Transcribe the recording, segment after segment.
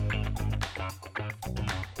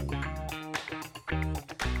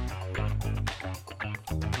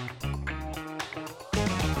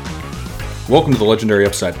Welcome to the Legendary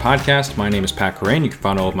Upside podcast. My name is Pat Corain. You can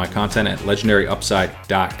find all of my content at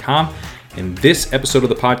legendaryupside.com. And this episode of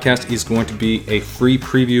the podcast is going to be a free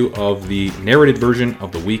preview of the narrated version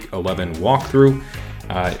of the Week 11 walkthrough.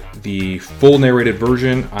 The full narrated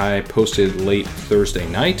version I posted late Thursday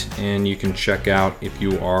night, and you can check out if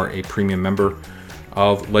you are a premium member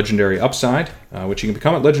of Legendary Upside, which you can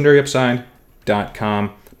become at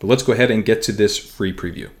legendaryupside.com. But let's go ahead and get to this free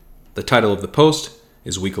preview. The title of the post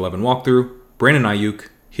is Week 11 walkthrough. Brandon Ayuk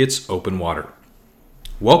hits open water.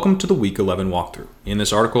 Welcome to the Week 11 walkthrough. In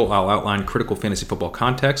this article, I'll outline critical fantasy football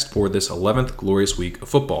context for this 11th glorious week of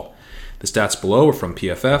football. The stats below are from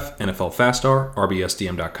PFF, NFL FastStar,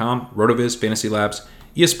 RBSDM.com, RotoViz, Fantasy Labs,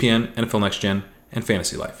 ESPN, NFL Next Gen, and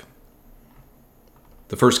Fantasy Life.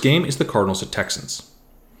 The first game is the Cardinals at Texans.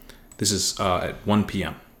 This is at 1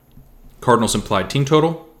 p.m. Cardinals implied team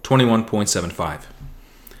total, 21.75.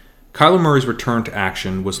 Kyler Murray's return to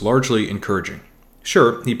action was largely encouraging.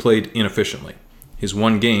 Sure, he played inefficiently. His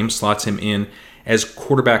one game slots him in as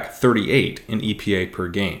quarterback 38 in EPA per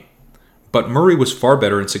game. But Murray was far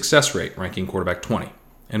better in success rate, ranking quarterback 20.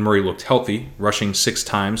 And Murray looked healthy, rushing 6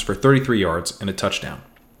 times for 33 yards and a touchdown.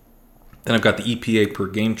 Then I've got the EPA per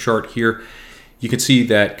game chart here. You can see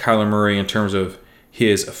that Kyler Murray, in terms of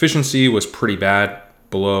his efficiency, was pretty bad.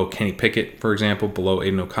 Below Kenny Pickett, for example, below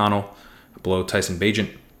Aiden O'Connell, below Tyson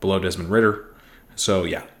Bagent, below Desmond Ridder. So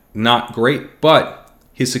yeah, not great, but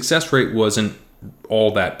his success rate wasn't all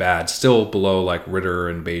that bad. Still below like Ridder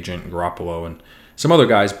and Bagent and Garoppolo and some other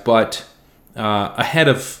guys, but ahead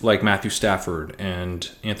of like Matthew Stafford and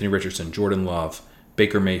Anthony Richardson, Jordan Love,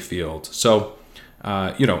 Baker Mayfield. So,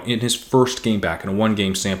 in his first game back in a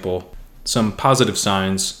 1-game sample, some positive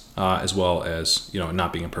signs as well as,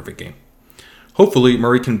 not being a perfect game. Hopefully,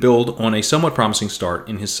 Murray can build on a somewhat promising start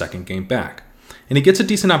in his second game back. And he gets a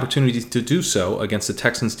decent opportunity to do so against the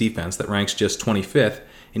Texans defense that ranks just 25th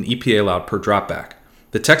in EPA allowed per dropback.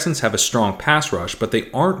 The Texans have a strong pass rush, but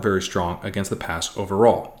they aren't very strong against the pass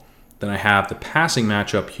overall. Then I have the passing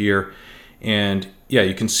matchup here, and yeah,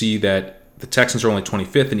 you can see that the Texans are only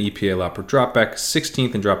 25th in EPA allowed per dropback,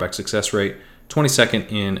 16th in dropback success rate,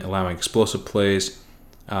 22nd in allowing explosive plays.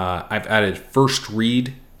 I've added first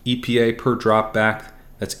read EPA per dropback.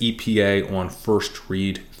 That's EPA on first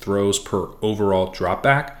read throws per overall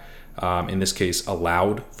dropback. In this case,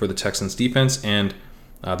 allowed for the Texans defense, and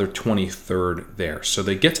they're 23rd there. So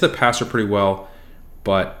they get to the passer pretty well,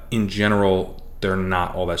 but in general, they're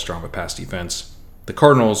not all that strong of a pass defense. The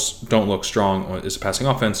Cardinals don't look strong as a passing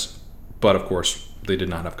offense, but of course, they did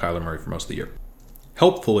not have Kyler Murray for most of the year.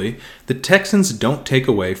 Helpfully, the Texans don't take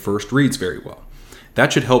away first reads very well.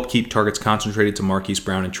 That should help keep targets concentrated to Marquise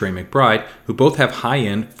Brown and Trey McBride, who both have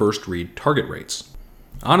high-end first read target rates.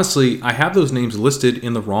 Honestly, I have those names listed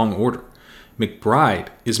in the wrong order. McBride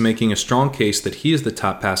is making a strong case that he is the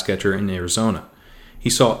top pass catcher in Arizona. He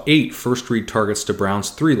saw 8 first read targets to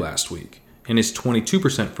Brown's 3 last week, and his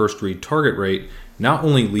 22% first read target rate not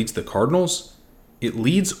only leads the Cardinals, it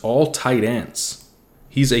leads all tight ends.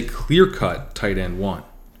 He's a clear-cut tight end 1.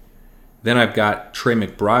 Then I've got Trey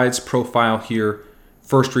McBride's profile here.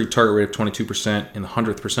 First read target rate of 22% in the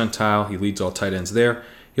 100th percentile. He leads all tight ends there.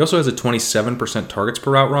 He also has a 27% targets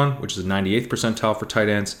per route run, which is the 98th percentile for tight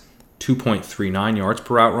ends, 2.39 yards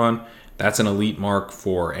per route run. That's an elite mark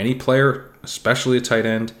for any player, especially a tight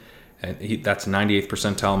end. And that's 98th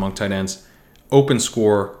percentile among tight ends. Open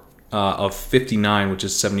score of 59, which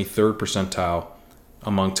is 73rd percentile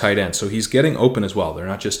among tight ends. So he's getting open as well. They're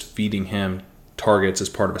not just feeding him targets as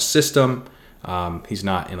part of a system. He's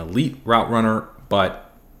not an elite route runner,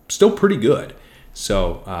 but still pretty good.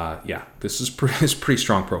 So, this is pretty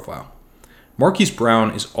strong profile. Marquise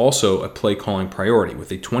Brown is also a play calling priority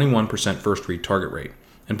with a 21% first read target rate,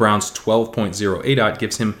 and Brown's 12.0 ADOT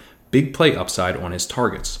gives him big play upside on his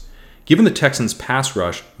targets. Given the Texans' pass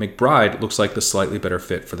rush, McBride looks like the slightly better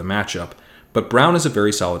fit for the matchup, but Brown is a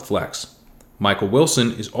very solid flex. Michael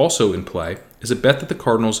Wilson is also in play as a bet that the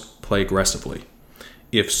Cardinals play aggressively.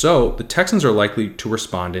 If so, the Texans are likely to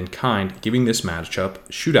respond in kind, giving this matchup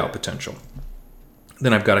shootout potential.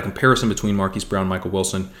 Then I've got a comparison between Marquise Brown, Michael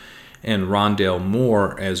Wilson, and Rondale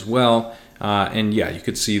Moore as well. You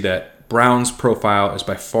could see that Brown's profile is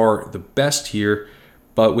by far the best here,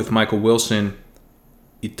 but with Michael Wilson,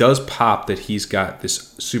 it does pop that he's got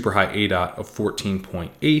this super high ADOT of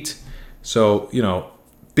 14.8. So,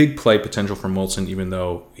 big play potential from Wilson, even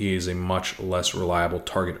though he is a much less reliable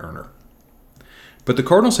target earner. But the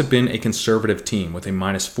Cardinals have been a conservative team with a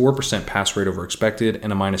 -4% pass rate over expected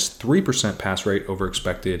and a -3% pass rate over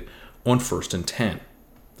expected on 1st and 10.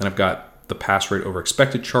 Then I've got the pass rate over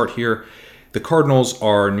expected chart here. The Cardinals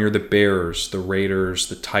are near the Bears, the Raiders,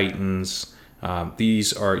 the Titans,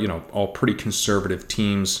 These are, all pretty conservative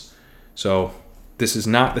teams. So this is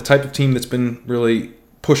not the type of team that's been really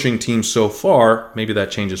pushing teams so far. Maybe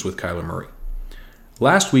that changes with Kyler Murray.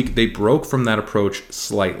 Last week, they broke from that approach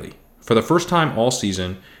slightly. For the first time all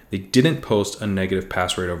season, they didn't post a negative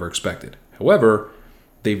pass rate over expected. However,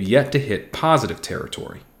 they've yet to hit positive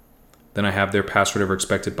territory. Then I have their pass rate over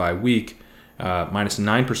expected by week, minus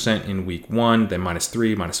 9% in week 1, then minus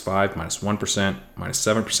 3, minus 5, minus 1%, minus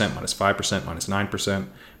 7%, minus 5%, minus 9%,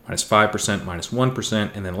 minus 5%, minus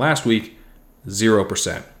 1%, and then last week,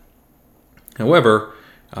 0%. However,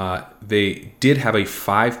 they did have a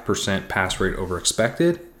 5% pass rate over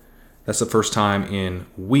expected. That's the first time in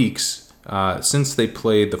weeks. Since they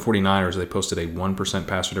played the 49ers, they posted a 1%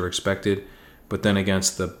 pass rate over expected. But then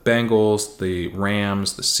against the Bengals, the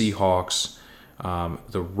Rams, the Seahawks,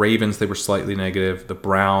 the Ravens, they were slightly negative. The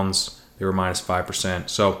Browns, they were minus 5%.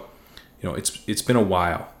 So, it's been a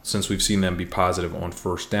while since we've seen them be positive on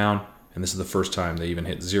first down. And this is the first time they even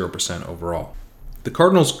hit 0% overall. The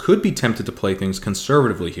Cardinals could be tempted to play things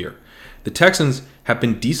conservatively here. The Texans have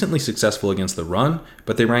been decently successful against the run,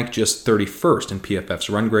 but they rank just 31st in PFF's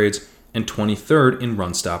run grades and 23rd in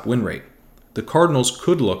run stop win rate. The Cardinals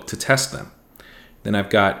could look to test them. Then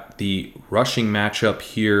I've got the rushing matchup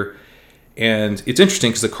here, and it's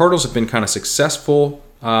interesting because the Cardinals have been kind of successful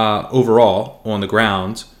overall on the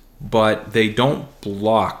ground, but they don't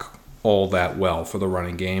block all that well for the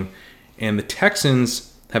running game. And the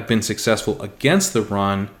Texans have been successful against the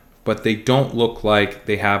run, but they don't look like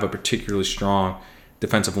they have a particularly strong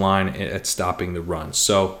defensive line at stopping the run.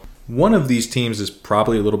 So one of these teams is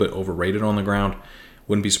probably a little bit overrated on the ground.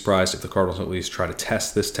 Wouldn't be surprised if the Cardinals at least try to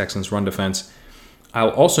test this Texans run defense.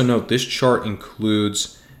 I'll also note this chart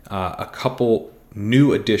includes a couple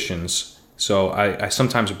new additions. So I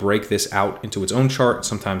sometimes break this out into its own chart,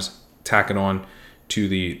 sometimes tack it on to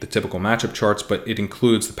the typical matchup charts, but it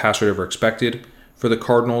includes the pass rate over expected for the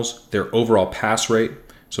Cardinals, their overall pass rate.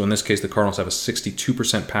 So in this case, the Cardinals have a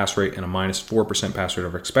 62% pass rate and a minus 4% pass rate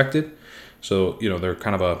over expected. So, they're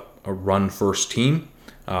kind of a run-first team,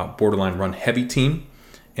 borderline run-heavy team.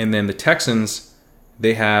 And then the Texans,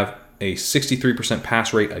 they have a 63%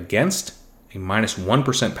 pass rate against, a minus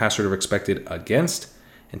 1% pass rate over expected against,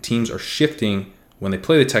 and teams are shifting when they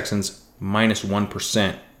play the Texans minus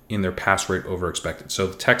 1% in their pass rate over expected. So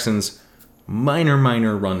the Texans' minor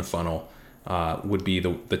run funnel would be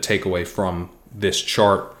the takeaway from this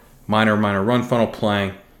chart. Minor run funnel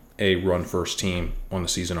playing a run-first team on the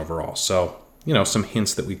season overall. So, some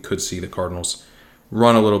hints that we could see the Cardinals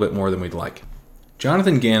run a little bit more than we'd like.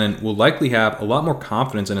 Jonathan Gannon will likely have a lot more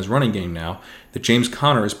confidence in his running game now that James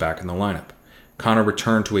Conner is back in the lineup. Conner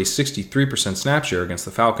returned to a 63% snap share against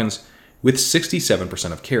the Falcons with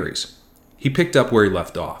 67% of carries. He picked up where he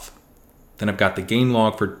left off. Then I've got the game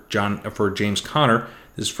log for James Conner.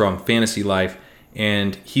 This is from Fantasy Life,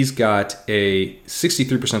 and he's got a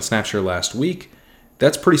 63% snap share last week.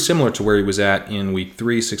 That's pretty similar to where he was at in week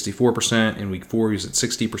 3, 64%. In week 4, he was at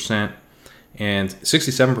 60%. And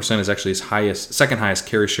 67% is actually his second highest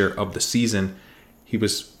carry share of the season. He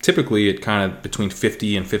was typically at kind of between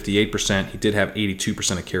 50 and 58%. He did have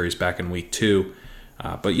 82% of carries back in week 2.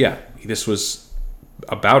 But yeah, this was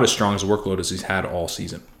about as strong as a workload as he's had all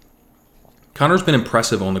season. Conner's been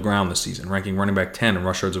impressive on the ground this season, ranking running back 10 in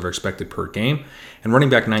rush yards over expected per game and running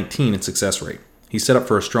back 19 in success rate. He's set up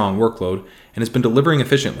for a strong workload and has been delivering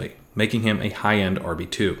efficiently, making him a high-end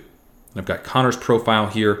RB2. And I've got Conner's profile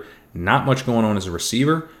here. Not much going on as a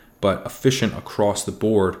receiver, but efficient across the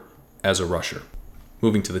board as a rusher.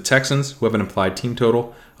 Moving to the Texans, who have an implied team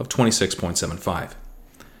total of 26.75.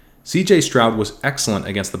 CJ Stroud was excellent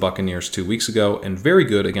against the Buccaneers 2 weeks ago and very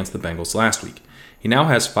good against the Bengals last week. He now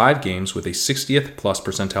has 5 games with a 60th plus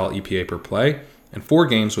percentile EPA per play and 4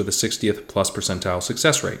 games with a 60th plus percentile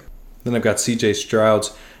success rate. Then I've got CJ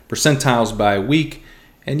Stroud's percentiles by week.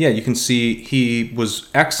 And yeah, you can see he was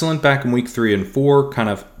excellent back in week 3 and 4, kind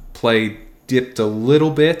of play dipped a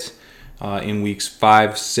little bit in weeks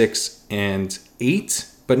 5, 6, and 8,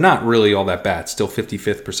 but not really all that bad. Still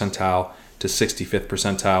 55th percentile to 65th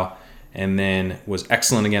percentile, and then was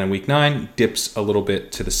excellent again in week 9, dips a little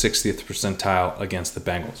bit to the 60th percentile against the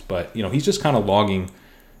Bengals. But, he's just kind of logging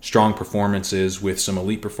strong performances with some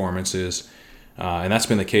elite performances, and that's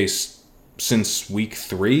been the case since week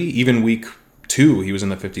 3. Even week 2, he was in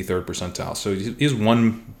the 53rd percentile. So he has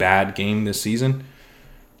one bad game this season.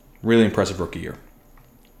 Really impressive rookie year.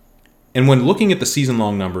 And when looking at the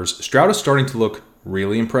season-long numbers, Stroud is starting to look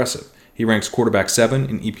really impressive. He ranks quarterback 7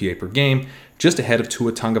 in EPA per game, just ahead of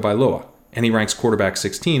Tua Tagovailoa, and he ranks quarterback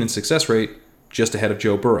 16 in success rate, just ahead of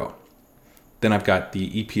Joe Burrow. Then I've got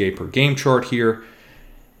the EPA per game chart here,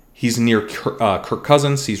 He's near Kirk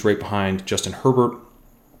Cousins. He's right behind Justin Herbert.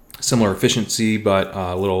 Similar efficiency, but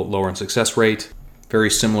a little lower in success rate. Very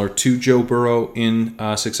similar to Joe Burrow in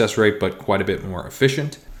success rate, but quite a bit more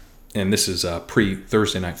efficient. And this is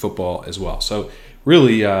pre-Thursday Night Football as well. So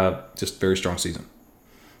really just very strong season.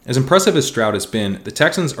 As impressive as Stroud has been, the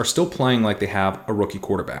Texans are still playing like they have a rookie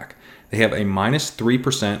quarterback. They have a minus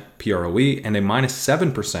 3% PROE and a minus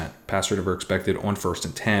 7% pass rate over expected on 1st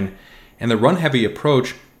and 10. And the run-heavy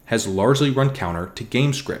approach has largely run counter to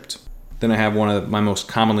game script. Then I have one of my most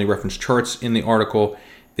commonly referenced charts in the article,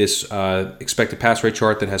 this expected pass rate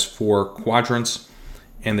chart that has 4 quadrants.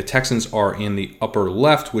 And the Texans are in the upper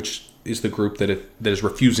left, which is the group that is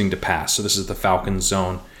refusing to pass. So this is the Falcons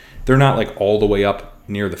zone. They're not like all the way up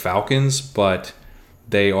near the Falcons, but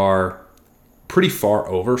they are pretty far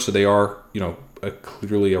over. So they are,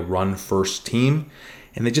 clearly a run-first team.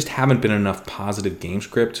 And they just haven't been enough positive game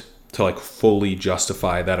script to like fully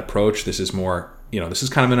justify that approach. This is more, this is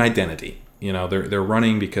kind of an identity. They're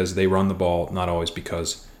running because they run the ball, not always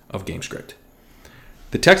because of game script.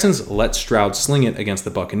 The Texans let Stroud sling it against the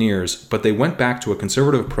Buccaneers, but they went back to a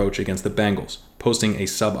conservative approach against the Bengals, posting a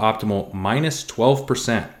suboptimal minus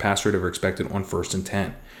 12% pass rate over expected on 1st and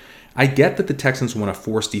 10. I get that the Texans want to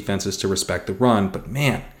force defenses to respect the run, but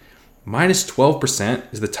man, minus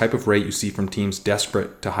 12% is the type of rate you see from teams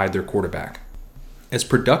desperate to hide their quarterback. As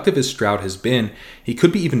productive as Stroud has been, he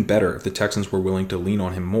could be even better if the Texans were willing to lean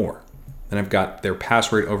on him more. Then I've got their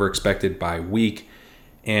pass rate over expected by week,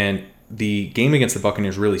 and the game against the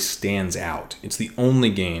Buccaneers really stands out. It's the only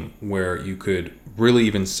game where you could really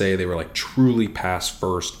even say they were like truly pass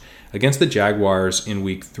first. Against the Jaguars in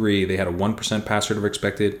week 3, they had a 1% pass rate over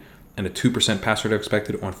expected and a 2% pass rate over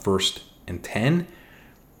expected on 1st and 10.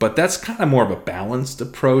 But that's kind of more of a balanced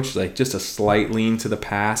approach, like just a slight lean to the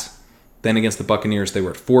pass. Then against the Buccaneers, they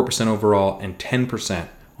were at 4% overall and 10%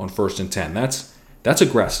 on 1st and 10. That's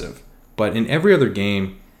aggressive. But in every other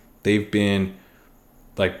game, they've been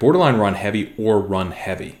like borderline run heavy or run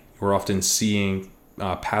heavy. We're often seeing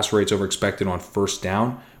pass rates over expected on 1st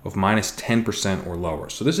down of minus 10% or lower.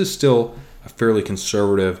 So this is still a fairly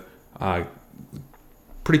conservative,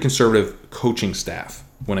 pretty conservative coaching staff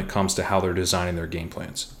when it comes to how they're designing their game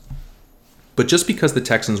plans. But just because the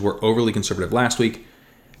Texans were overly conservative last week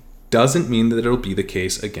doesn't mean that it'll be the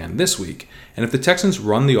case again this week. And if the Texans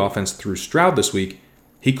run the offense through Stroud this week,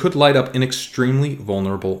 he could light up an extremely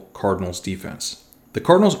vulnerable Cardinals defense. The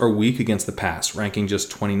Cardinals are weak against the pass, ranking just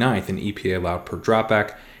 29th in EPA allowed per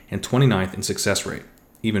dropback and 29th in success rate.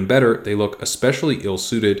 Even better, they look especially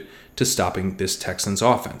ill-suited to stopping this Texans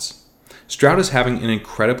offense. Stroud is having an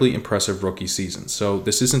incredibly impressive rookie season, so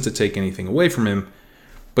this isn't to take anything away from him,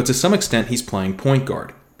 but to some extent he's playing point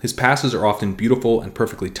guard. His passes are often beautiful and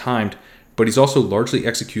perfectly timed, but he's also largely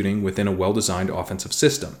executing within a well-designed offensive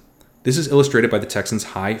system. This is illustrated by the Texans'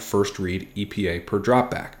 high first read EPA per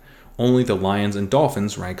dropback. Only the Lions and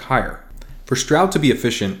Dolphins rank higher. For Stroud to be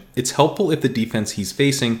efficient, it's helpful if the defense he's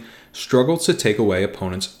facing struggles to take away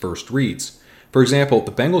opponents' first reads. For example,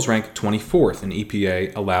 the Bengals rank 24th in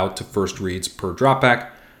EPA allowed to first reads per dropback,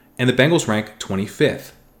 and the Bengals rank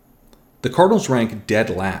 25th. The Cardinals rank dead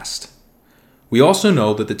last. We also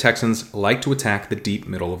know that the Texans like to attack the deep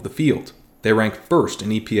middle of the field. They rank 1st in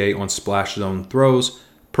EPA on splash zone throws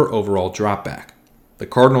per overall dropback. The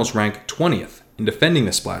Cardinals rank 20th in defending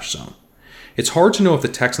the splash zone. It's hard to know if the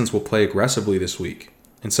Texans will play aggressively this week.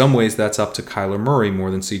 In some ways, that's up to Kyler Murray more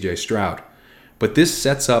than CJ Stroud. But this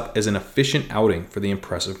sets up as an efficient outing for the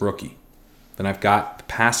impressive rookie. Then I've got the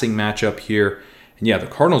passing matchup here. And yeah, the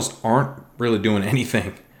Cardinals aren't really doing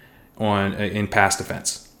anything in pass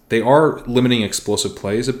defense. They are limiting explosive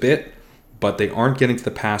plays a bit, but they aren't getting to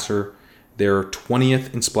the passer. They're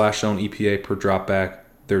 20th in splash zone EPA per dropback.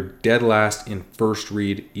 They're dead last in first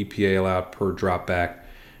read EPA allowed per dropback.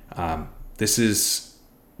 This is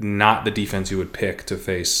not the defense you would pick to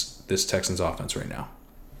face this Texans offense right now.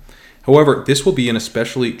 However, this will be an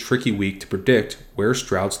especially tricky week to predict where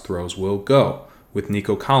Stroud's throws will go, with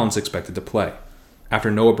Nico Collins expected to play. After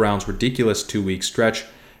Noah Brown's ridiculous 2-week stretch,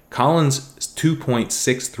 Collins'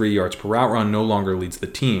 2.63 yards per route run no longer leads the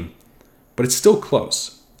team, but it's still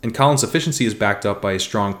close, and Collins' efficiency is backed up by a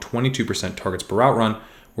strong 22% targets per route run,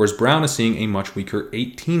 whereas Brown is seeing a much weaker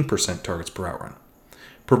 18% targets per route run.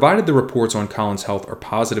 Provided the reports on Collins' health are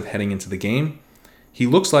positive heading into the game, he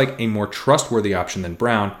looks like a more trustworthy option than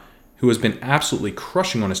Brown, who has been absolutely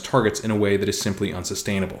crushing on his targets in a way that is simply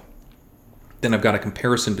unsustainable. Then I've got a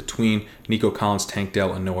comparison between Nico Collins, Tank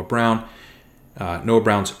Dell, and Noah Brown. Noah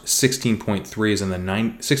Brown's 16.3 is in the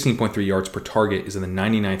 16.3 yards per target is in the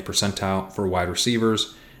 99th percentile for wide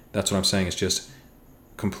receivers. That's what I'm saying. It's just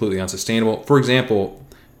completely unsustainable. For example,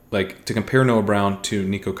 like to compare Noah Brown to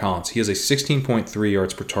Nico Collins, he has a 16.3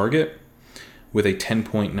 yards per target with a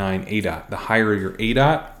 10.9 ADOT. The higher your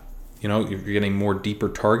ADOT, if you're getting more deeper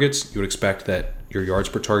targets, you would expect that your yards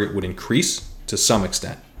per target would increase to some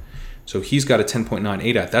extent. So he's got a 10.9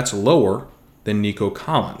 ADOT. That's lower than Nico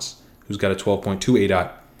Collins, who's got a 12.2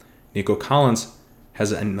 ADOT. Nico Collins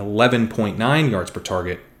has an 11.9 yards per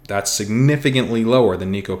target. That's significantly lower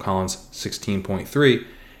than Nico Collins' 16.3.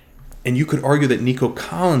 And you could argue that Nico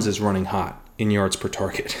Collins is running hot in yards per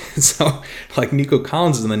target. So, Nico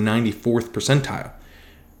Collins is in the 94th percentile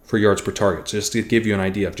for yards per target. So just to give you an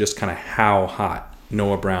idea of just kind of how hot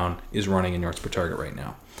Noah Brown is running in yards per target right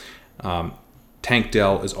now. Tank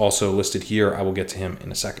Dell is also listed here. I will get to him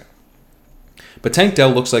in a second. But Tank Dell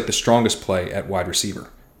looks like the strongest play at wide receiver.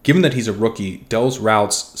 Given that he's a rookie, Dell's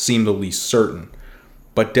routes seem the least certain.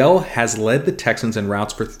 But Dell has led the Texans in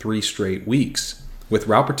routes for 3 straight weeks, with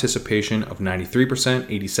route participation of 93%,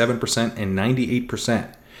 87%, and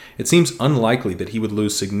 98%. It seems unlikely that he would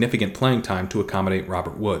lose significant playing time to accommodate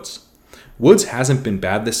Robert Woods. Woods hasn't been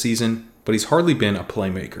bad this season, but he's hardly been a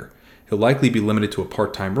playmaker. He'll likely be limited to a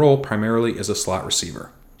part-time role, primarily as a slot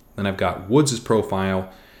receiver. Then I've got Woods'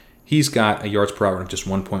 profile. He's got a yards per hour of just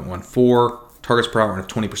 1.14. Targets per hour of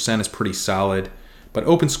 20% is pretty solid, but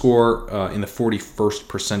open score in the 41st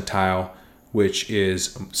percentile, which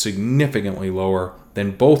is significantly lower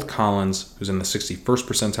than both Collins, who's in the 61st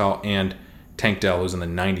percentile, and Tank Dell, who's in the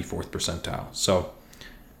 94th percentile. So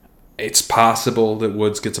it's possible that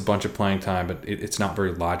Woods gets a bunch of playing time, but it's not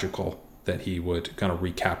very logical that he would kind of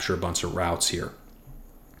recapture a bunch of routes here.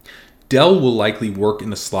 Dell will likely work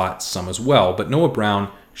in the slot some as well, but Noah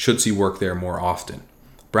Brown should see work there more often.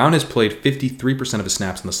 Brown has played 53% of his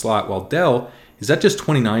snaps in the slot, while Dell is at just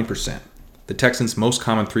 29%. The Texans' most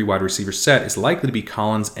common 3 wide receiver set is likely to be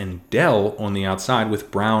Collins and Dell on the outside with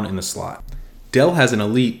Brown in the slot. Dell has an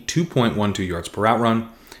elite 2.12 yards per route run.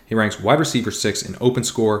 He ranks wide receiver 6 in open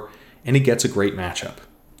score, and he gets a great matchup.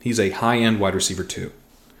 He's a high-end wide receiver 2.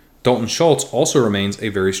 Dalton Schultz also remains a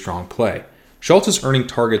very strong play. Schultz is earning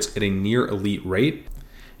targets at a near elite rate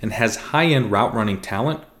and has high-end route running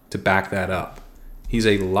talent to back that up. He's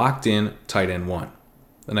a locked-in tight end 1.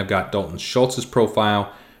 Then I've got Dalton Schultz's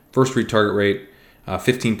profile. First read target rate,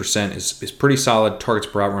 15% is pretty solid. Targets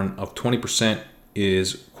per out run of 20%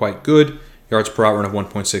 is quite good. Yards per out run of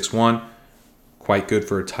 1.61, quite good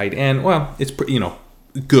for a tight end. Well, it's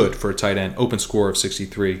good for a tight end. Open score of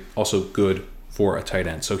 63, also good for a tight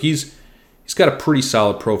end. So he's got a pretty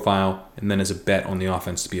solid profile, and then as a bet on the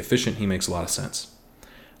offense to be efficient, he makes a lot of sense.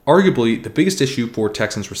 Arguably, the biggest issue for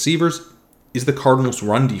Texans receivers is the Cardinals'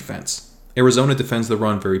 run defense. Arizona defends the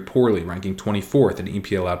run very poorly, ranking 24th in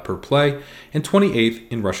EPA allowed per play and 28th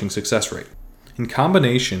in rushing success rate. In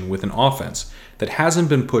combination with an offense that hasn't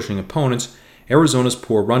been pushing opponents, Arizona's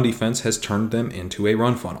poor run defense has turned them into a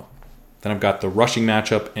run funnel. Then I've got the rushing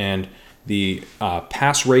matchup and the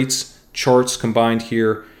pass rates charts combined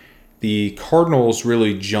here. The Cardinals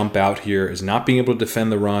really jump out here as not being able to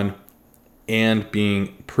defend the run and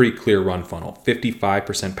being pretty clear run funnel.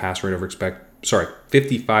 55% pass rate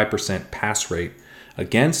 55% pass rate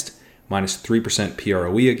against, minus 3%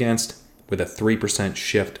 PROE against, with a 3%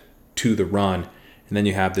 shift to the run. And then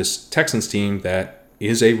you have this Texans team that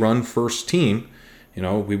is a run-first team.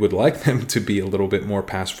 We would like them to be a little bit more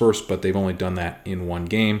pass-first, but they've only done that in one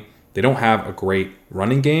game. They don't have a great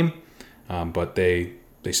running game, but they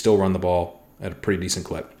still run the ball at a pretty decent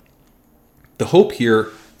clip. The hope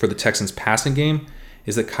here for the Texans' passing game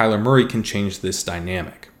is that Kyler Murray can change this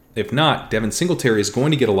dynamic. If not, Devin Singletary is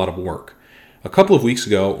going to get a lot of work. A couple of weeks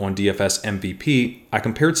ago on DFS MVP, I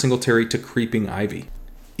compared Singletary to Creeping Ivy.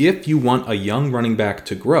 If you want a young running back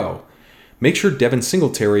to grow, make sure Devin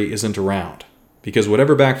Singletary isn't around, because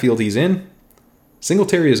whatever backfield he's in,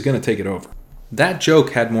 Singletary is going to take it over. That joke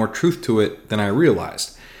had more truth to it than I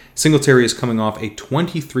realized. Singletary is coming off a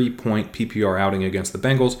 23-point PPR outing against the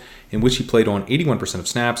Bengals, in which he played on 81% of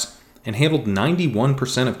snaps and handled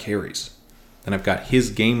 91% of carries. Then I've got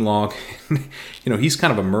his game log. He's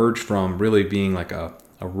kind of emerged from really being like a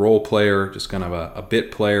role player, just kind of a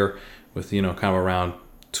bit player with, kind of around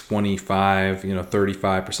 25,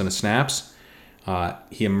 35% of snaps.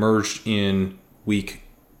 He emerged in week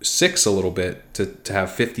 6 a little bit to have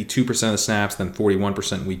 52% of snaps, then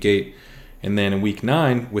 41% in week 8. And then in week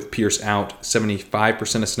 9, with Pierce out,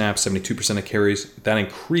 75% of snaps, 72% of carries. That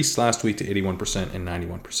increased last week to 81% and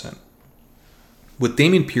 91%. With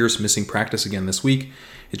Dameon Pierce missing practice again this week,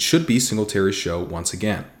 it should be Singletary's show once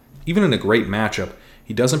again. Even in a great matchup,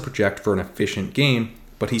 he doesn't project for an efficient game,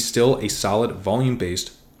 but he's still a solid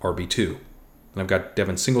volume-based RB2. And I've got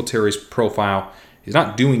Devin Singletary's profile. He's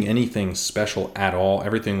not doing anything special at all.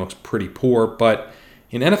 Everything looks pretty poor, but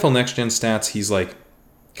in NFL Next Gen stats, he's like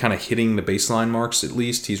kind of hitting the baseline marks at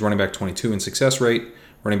least. He's running back 22 in success rate,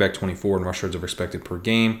 running back 24 in rush yards over expected per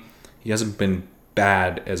game. He hasn't been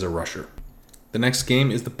bad as a rusher. The next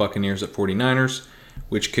game is the Buccaneers at 49ers,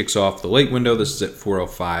 which kicks off the late window. This is at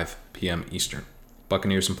 4:05 p.m. Eastern.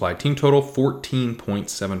 Buccaneers implied team total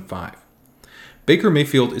 14.75. Baker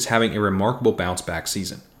Mayfield is having a remarkable bounce back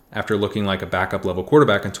season. After looking like a backup level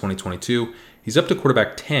quarterback in 2022, he's up to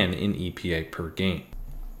quarterback 10 in EPA per game.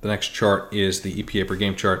 The next chart is the EPA per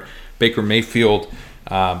game chart. Baker Mayfield,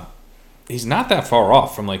 he's not that far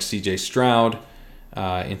off from like CJ Stroud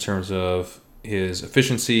in terms of his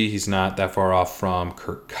efficiency. He's not that far off from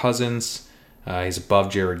Kirk Cousins. He's above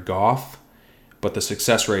Jared Goff, but the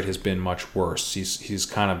success rate has been much worse. He's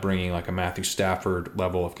kind of bringing like a Matthew Stafford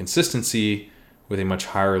level of consistency with a much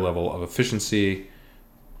higher level of efficiency,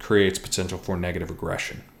 creates potential for negative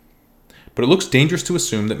regression. But it looks dangerous to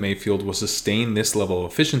assume that Mayfield will sustain this level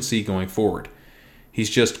of efficiency going forward. He's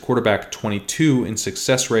just quarterback 22 in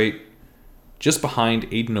success rate, just behind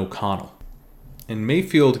Aiden O'Connell. And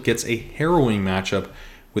Mayfield gets a harrowing matchup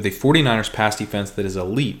with a 49ers pass defense that is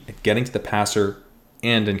elite at getting to the passer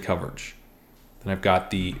and in coverage. Then I've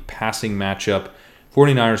got the passing matchup.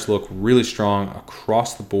 49ers look really strong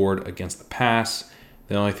across the board against the pass.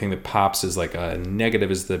 The only thing that pops is like a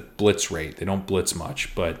negative is the blitz rate. They don't blitz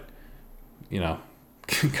much, but,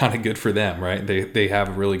 kind of good for them, right? They have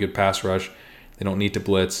a really good pass rush. They don't need to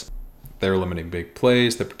blitz. They're limiting big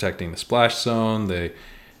plays. They're protecting the splash zone. They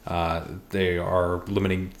are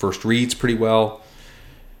limiting first reads pretty well.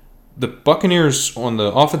 The Buccaneers on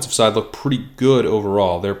the offensive side look pretty good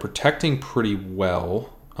overall. They're protecting pretty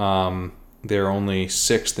well. They're only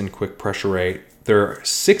 6th in quick pressure rate. They're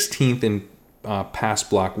 16th in pass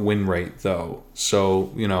block win rate, though.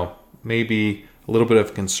 So, maybe a little bit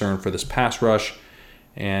of concern for this pass rush.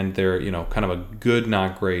 And they're, kind of a good,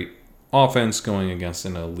 not great offense going against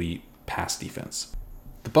an elite pass defense.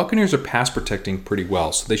 The Buccaneers are pass protecting pretty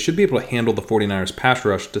well, so they should be able to handle the 49ers pass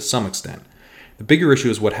rush to some extent. The bigger issue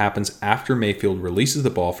is what happens after Mayfield releases the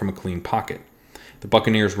ball from a clean pocket. The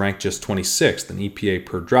Buccaneers rank just 26th in EPA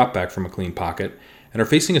per dropback from a clean pocket and are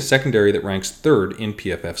facing a secondary that ranks 3rd in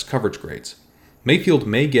PFF's coverage grades. Mayfield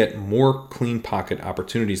may get more clean pocket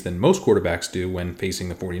opportunities than most quarterbacks do when facing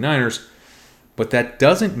the 49ers, but that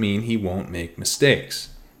doesn't mean he won't make mistakes.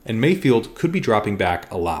 And Mayfield could be dropping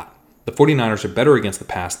back a lot. The 49ers are better against the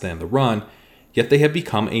pass than the run, yet they have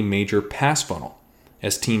become a major pass funnel,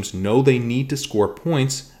 as teams know they need to score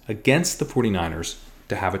points against the 49ers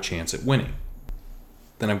to have a chance at winning.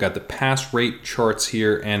 Then I've got the pass rate charts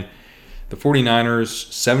here, and the 49ers,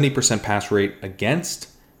 70% pass rate against,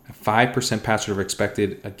 a 5% pass rate of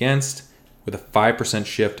expected against, with a 5%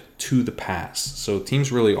 shift to the pass. So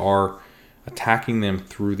teams really are attacking them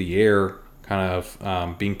through the air, kind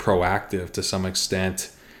of being proactive to some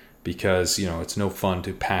extent, because, it's no fun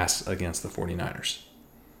to pass against the 49ers.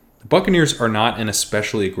 The Buccaneers are not an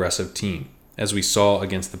especially aggressive team. As we saw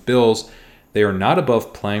against the Bills, they are not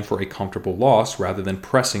above playing for a comfortable loss rather than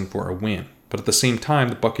pressing for a win. But at the same time,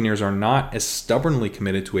 the Buccaneers are not as stubbornly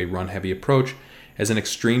committed to a run-heavy approach as an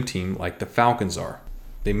extreme team like the Falcons are.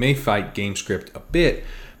 They may fight game script a bit,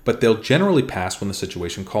 but they'll generally pass when the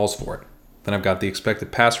situation calls for it. Then I've got the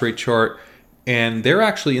expected pass rate chart, and they're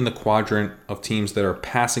actually in the quadrant of teams that are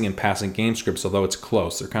passing and passing game scripts, although it's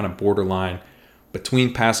close. They're kind of borderline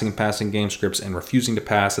between passing and passing game scripts and refusing to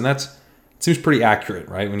pass, and it seems pretty accurate,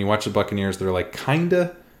 right? When you watch the Buccaneers, they're like kind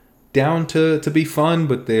of down to be fun,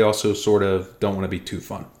 but they also sort of don't want to be too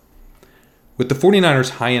fun. With the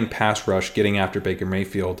 49ers' high-end pass rush getting after Baker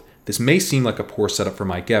Mayfield, this may seem like a poor setup for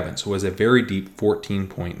Mike Evans, who has a very deep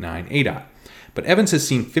 14.9 ADOT. But Evans has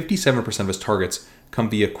seen 57% of his targets come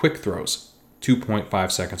via quick throws,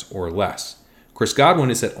 2.5 seconds or less. Chris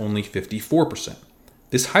Godwin is at only 54%.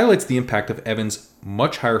 This highlights the impact of Evans'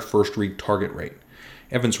 much higher first read target rate.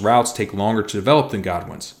 Evans' routes take longer to develop than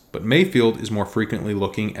Godwin's, but Mayfield is more frequently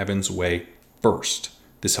looking Evans' way first.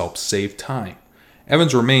 This helps save time.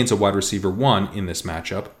 Evans remains a wide receiver 1 in this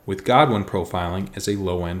matchup, with Godwin profiling as a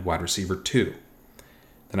low-end wide receiver 2.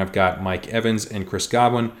 Then I've got Mike Evans and Chris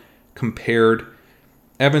Godwin compared.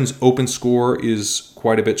 Evans' open score is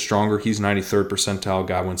quite a bit stronger. He's 93rd percentile,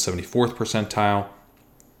 Godwin 74th percentile.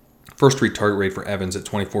 First read target rate for Evans at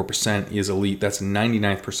 24% is elite. That's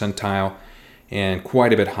 99th percentile and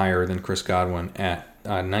quite a bit higher than Chris Godwin at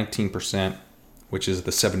 19%, which is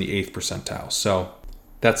the 78th percentile. So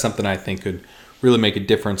that's something I think could really make a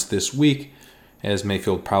difference this week, as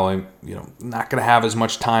Mayfield probably not going to have as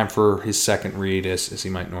much time for his second read as he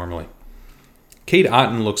might normally. Cade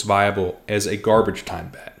Otton looks viable as a garbage time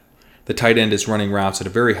bet. The tight end is running routes at a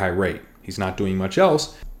very high rate. He's not doing much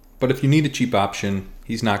else, but if you need a cheap option,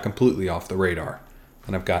 he's not completely off the radar.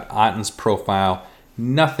 And I've got Otton's profile.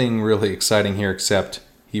 Nothing really exciting here except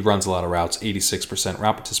he runs a lot of routes. 86%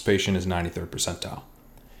 route participation is 93rd percentile.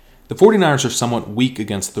 The 49ers are somewhat weak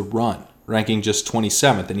against the run, ranking just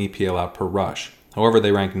 27th in EPA allowed per rush. However,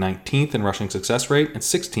 they rank 19th in rushing success rate and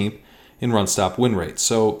 16th in run-stop win rate,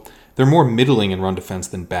 so they're more middling in run defense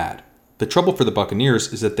than bad. The trouble for the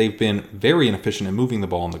Buccaneers is that they've been very inefficient at moving the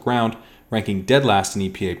ball on the ground, ranking dead last in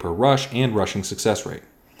EPA per rush and rushing success rate.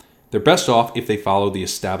 They're best off if they follow the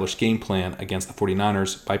established game plan against the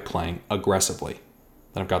 49ers by playing aggressively.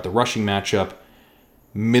 Then I've got the rushing matchup,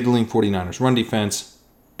 middling 49ers run defense,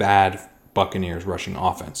 bad Buccaneers rushing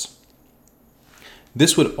offense.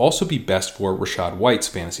 This would also be best for Rachaad White's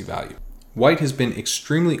fantasy value. White has been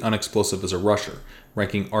extremely unexplosive as a rusher,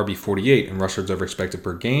 ranking RB48 in rush yards over expected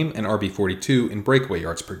per game and RB42 in breakaway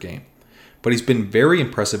yards per game. But he's been very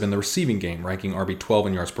impressive in the receiving game, ranking RB12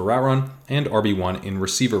 in yards per route run and RB1 in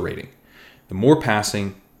receiver rating. The more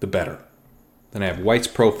passing, the better. Then I have White's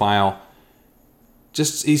profile.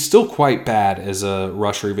 He's still quite bad as a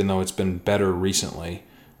rusher, even though it's been better recently.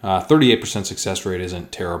 38% success rate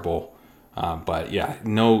isn't terrible, but yeah,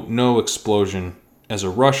 no explosion as a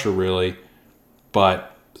rusher really,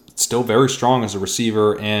 but still very strong as a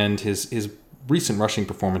receiver, and his recent rushing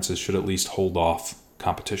performances should at least hold off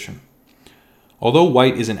competition. Although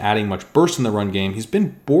White isn't adding much burst in the run game, he's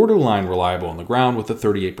been borderline reliable on the ground with a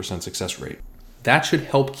 38% success rate. That should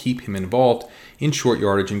help keep him involved in short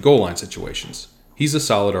yardage and goal line situations. He's a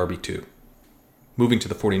solid RB2. Moving to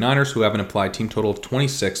the 49ers, who have an implied team total of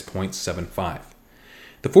 26.75.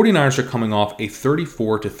 The 49ers are coming off a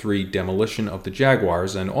 34-3 demolition of the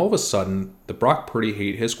Jaguars, and all of a sudden, the Brock Purdy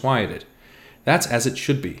hate has quieted. That's as it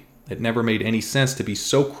should be. It never made any sense to be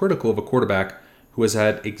so critical of a quarterback who has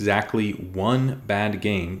had exactly one bad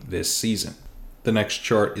game this season. The next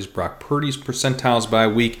chart is Brock Purdy's percentiles by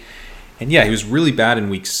week. And yeah, he was really bad in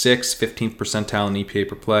week 6, 15th percentile in EPA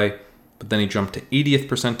per play, but then he jumped to 80th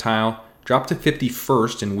percentile, dropped to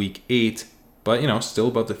 51st in week 8, but still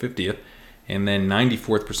above the 50th, and then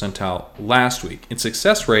 94th percentile last week. In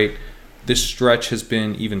success rate, this stretch has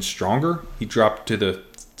been even stronger. He dropped to the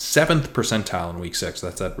 7th percentile in week 6.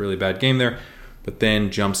 That's that really bad game there. But then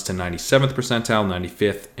jumps to 97th percentile,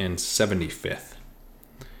 95th, and 75th.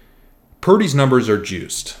 Purdy's numbers are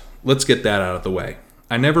juiced. Let's get that out of the way.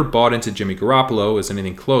 I never bought into Jimmy Garoppolo as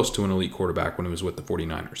anything close to an elite quarterback when he was with the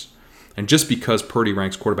 49ers. And just because Purdy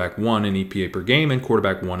ranks quarterback 1 in EPA per game and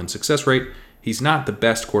quarterback 1 in success rate, he's not the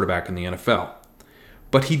best quarterback in the NFL.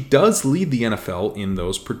 But he does lead the NFL in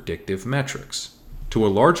those predictive metrics. To a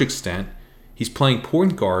large extent, he's playing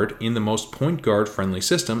point guard in the most point guard friendly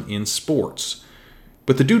system in sports.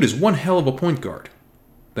 But the dude is one hell of a point guard.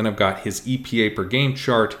 Then I've got his EPA per game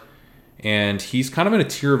chart, and he's kind of in a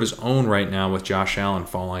tier of his own right now with Josh Allen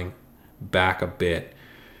falling back a bit.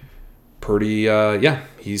 Purdy,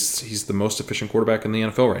 he's the most efficient quarterback in the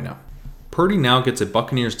NFL right now. Purdy now gets a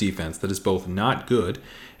Buccaneers defense that is both not good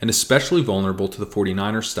and especially vulnerable to the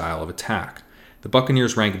 49ers style of attack. The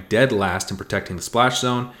Buccaneers rank dead last in protecting the splash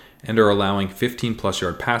zone and are allowing 15-plus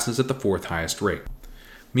yard passes at the 4th highest rate.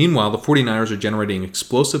 Meanwhile, the 49ers are generating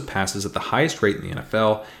explosive passes at the highest rate in the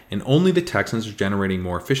NFL, and only the Texans are generating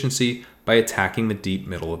more efficiency by attacking the deep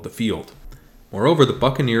middle of the field. Moreover, the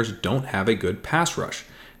Buccaneers don't have a good pass rush.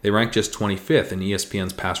 They rank just 25th in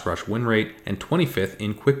ESPN's pass rush win rate and 25th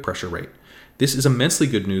in quick pressure rate. This is immensely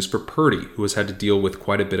good news for Purdy, who has had to deal with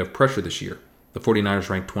quite a bit of pressure this year. The 49ers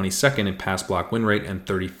rank 22nd in pass block win rate and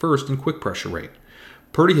 31st in quick pressure rate.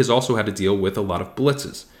 Purdy has also had to deal with a lot of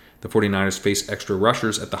blitzes. The 49ers face extra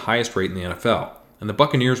rushers at the highest rate in the NFL, and the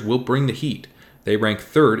Buccaneers will bring the heat. They rank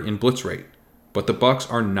 3rd in blitz rate. But the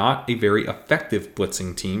Bucs are not a very effective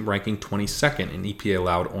blitzing team, ranking 22nd in EPA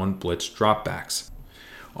allowed on blitz dropbacks.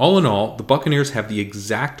 All in all, the Buccaneers have the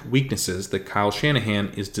exact weaknesses that Kyle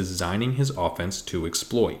Shanahan is designing his offense to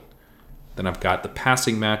exploit. Then I've got the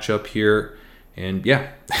passing matchup here, and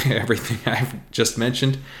yeah, everything I've just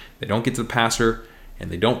mentioned. They don't get to the passer,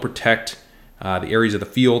 and they don't protect the areas of the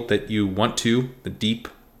field that you want to, the deep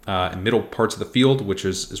and middle parts of the field, which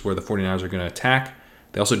is where the 49ers are going to attack.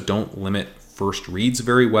 They also don't limit first reads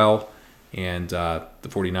very well, and the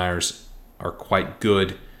 49ers are quite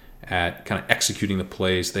good at kind of executing the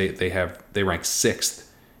plays. They rank 6th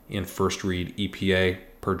in first read EPA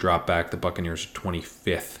per dropback. The Buccaneers are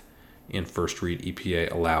 25th in first read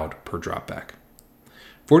EPA allowed per dropback.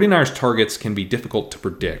 49ers targets can be difficult to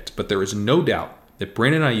predict, but there is no doubt that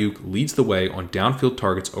Brandon Ayuk leads the way on downfield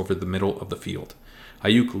targets over the middle of the field.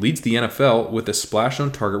 Ayuk leads the NFL with a splash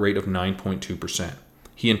zone target rate of 9.2%.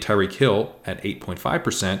 He and Tyreek Hill at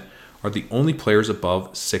 8.5% are the only players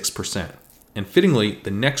above 6%. And fittingly,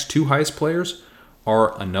 the next two highest players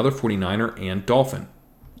are another 49er and Dolphin.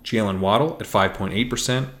 Jalen Waddle at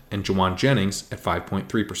 5.8% and Juwan Jennings at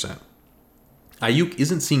 5.3%. Ayuk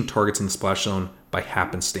isn't seeing targets in the splash zone by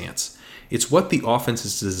happenstance. It's what the offense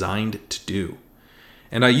is designed to do.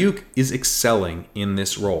 And Ayuk is excelling in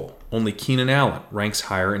this role. Only Keenan Allen ranks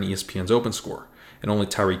higher in ESPN's open score, and only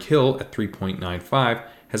Tyreek Hill at 3.95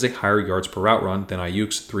 has a higher yards per route run than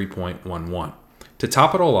Ayuk's 3.11. To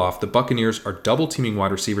top it all off, the Buccaneers are double-teaming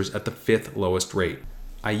wide receivers at the 5th lowest rate.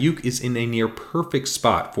 Ayuk is in a near-perfect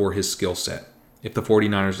spot for his skill set. If the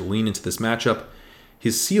 49ers lean into this matchup,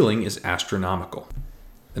 his ceiling is astronomical.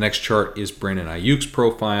 The next chart is Brandon Ayuk's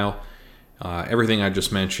profile. Everything I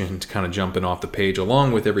just mentioned kind of jumping off the page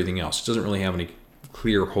along with everything else. Doesn't really have any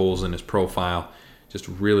clear holes in his profile. Just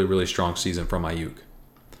really, really strong season from Ayuk.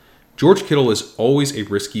 George Kittle is always a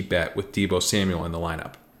risky bet with Deebo Samuel in the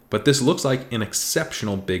lineup, but this looks like an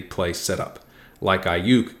exceptional big play setup. Like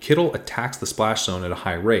Ayuk, Kittle attacks the splash zone at a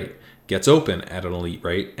high rate, gets open at an elite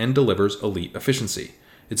rate, and delivers elite efficiency.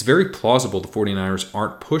 It's very plausible the 49ers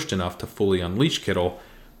aren't pushed enough to fully unleash Kittle,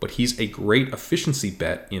 but he's a great efficiency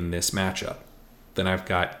bet in this matchup. Then I've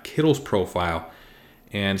got Kittle's profile,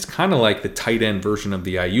 and it's kind of like the tight end version of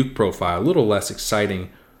the Ayuk profile, a little less exciting,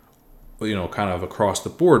 kind of across the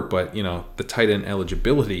board, but, the tight end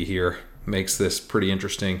eligibility here makes this pretty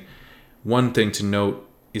interesting. One thing to note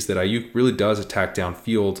is that Ayuk really does attack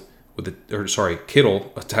downfield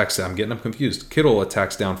Kittle attacks, I'm getting them confused. Kittle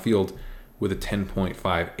attacks downfield with a 10.5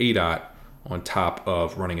 ADOT on top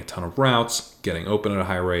of running a ton of routes, getting open at a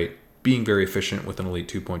high rate, being very efficient with an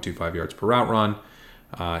elite 2.25 yards per route run.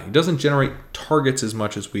 He doesn't generate targets as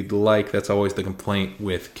much as we'd like. That's always the complaint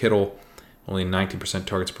with Kittle. Only 19%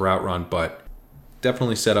 targets per route run, but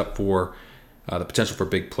definitely set up for the potential for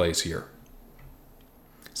big plays here.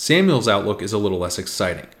 Samuel's outlook is a little less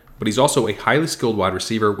exciting, but he's also a highly skilled wide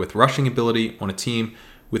receiver with rushing ability on a team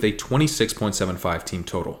with a 26.75 team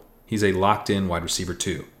total. He's a locked-in wide receiver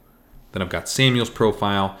too. Then I've got Samuel's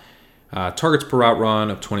profile. Targets per route run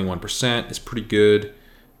of 21% is pretty good,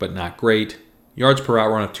 but not great. Yards per route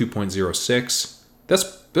run of 2.06.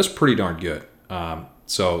 That's pretty darn good.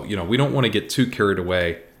 So we don't want to get too carried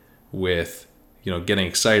away with getting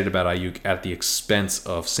excited about Ayuk at the expense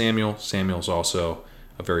of Samuel. Samuel's also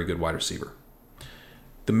a very good wide receiver.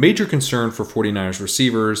 The major concern for 49ers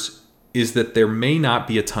receivers is that there may not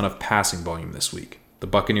be a ton of passing volume this week. The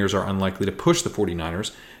Buccaneers are unlikely to push the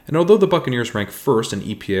 49ers, and although the Buccaneers rank first in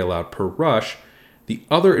EPA allowed per rush, the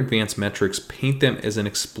other advanced metrics paint them as an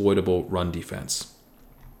exploitable run defense.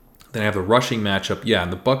 Then I have the rushing matchup. Yeah,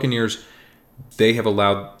 and the Buccaneers, they have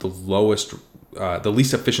allowed the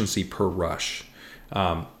least efficiency per rush.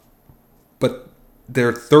 But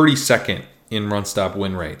they're 32nd in run stop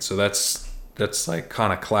win rate. So that's like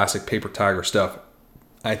kind of classic paper tiger stuff,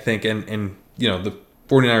 I think. And the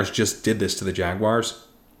 49ers just did this to the Jaguars,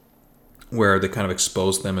 where they kind of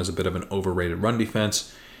exposed them as a bit of an overrated run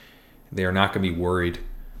defense. They are not going to be worried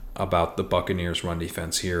about the Buccaneers' run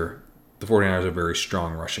defense here. The 49ers are a very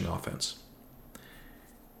strong rushing offense.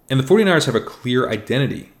 And the 49ers have a clear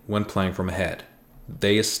identity when playing from ahead.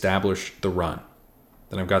 They establish the run.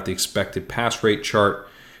 Then I've got the expected pass rate chart.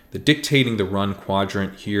 The dictating the run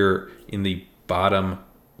quadrant here in the bottom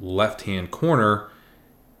left-hand corner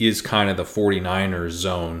is kind of the 49ers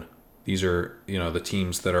zone. These are, the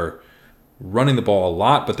teams that are running the ball a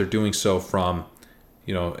lot, but they're doing so from,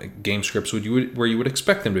 game scripts where you would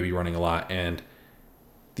expect them to be running a lot. And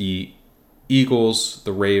the Eagles,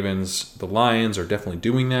 the Ravens, the Lions are definitely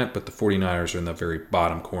doing that, but the 49ers are in the very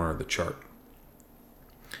bottom corner of the chart.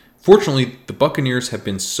 Fortunately, the Buccaneers have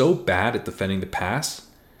been so bad at defending the pass,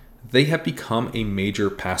 they have become a major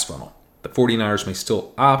pass funnel. The 49ers may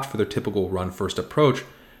still opt for their typical run-first approach,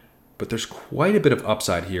 but there's quite a bit of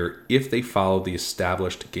upside here if they follow the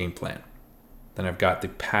established game plan. Then I've got the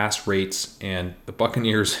pass rates, and the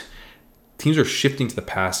Buccaneers, teams are shifting to the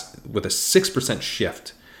pass with a 6%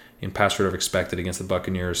 shift in pass rate of expected against the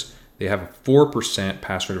Buccaneers. They have a 4%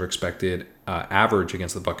 pass rate of expected average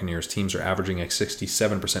against the Buccaneers. Teams are averaging a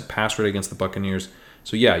 67% pass rate against the Buccaneers.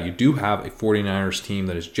 So yeah, you do have a 49ers team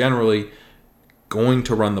that is generally going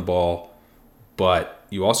to run the ball, but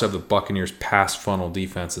you also have the Buccaneers pass funnel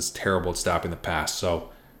defense that's terrible at stopping the pass. So,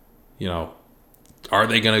 are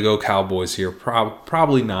they going to go Cowboys here?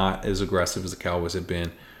 Probably not as aggressive as the Cowboys have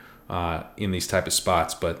been in these type of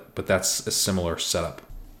spots, but that's a similar setup.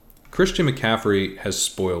 Christian McCaffrey has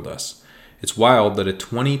spoiled us. It's wild that a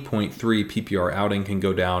 20.3 PPR outing can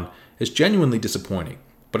go down as genuinely disappointing,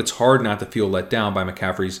 but it's hard not to feel let down by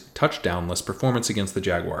McCaffrey's touchdownless performance against the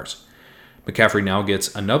Jaguars. McCaffrey now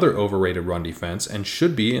gets another overrated run defense and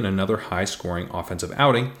should be in another high-scoring offensive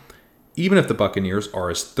outing, even if the Buccaneers are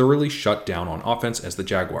as thoroughly shut down on offense as the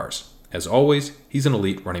Jaguars. As always, he's an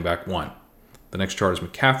elite running back 1. The next chart is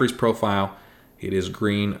McCaffrey's profile. It is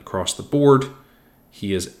green across the board.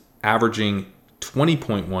 He is averaging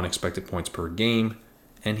 20.1 expected points per game,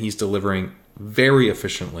 and he's delivering very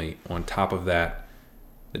efficiently on top of that.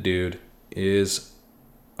 The dude is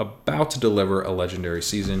about to deliver a legendary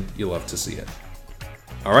season. You love to see it.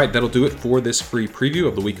 All right, that'll do it for this free preview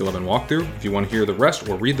of the Week 11 walkthrough. If you want to hear the rest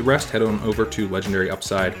or read the rest, head on over to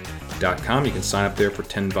legendaryupside.com. You can sign up there for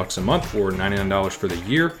 $10 a month or $99 for the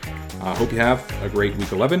year. I hope you have a great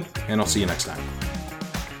Week 11, and I'll see you next time.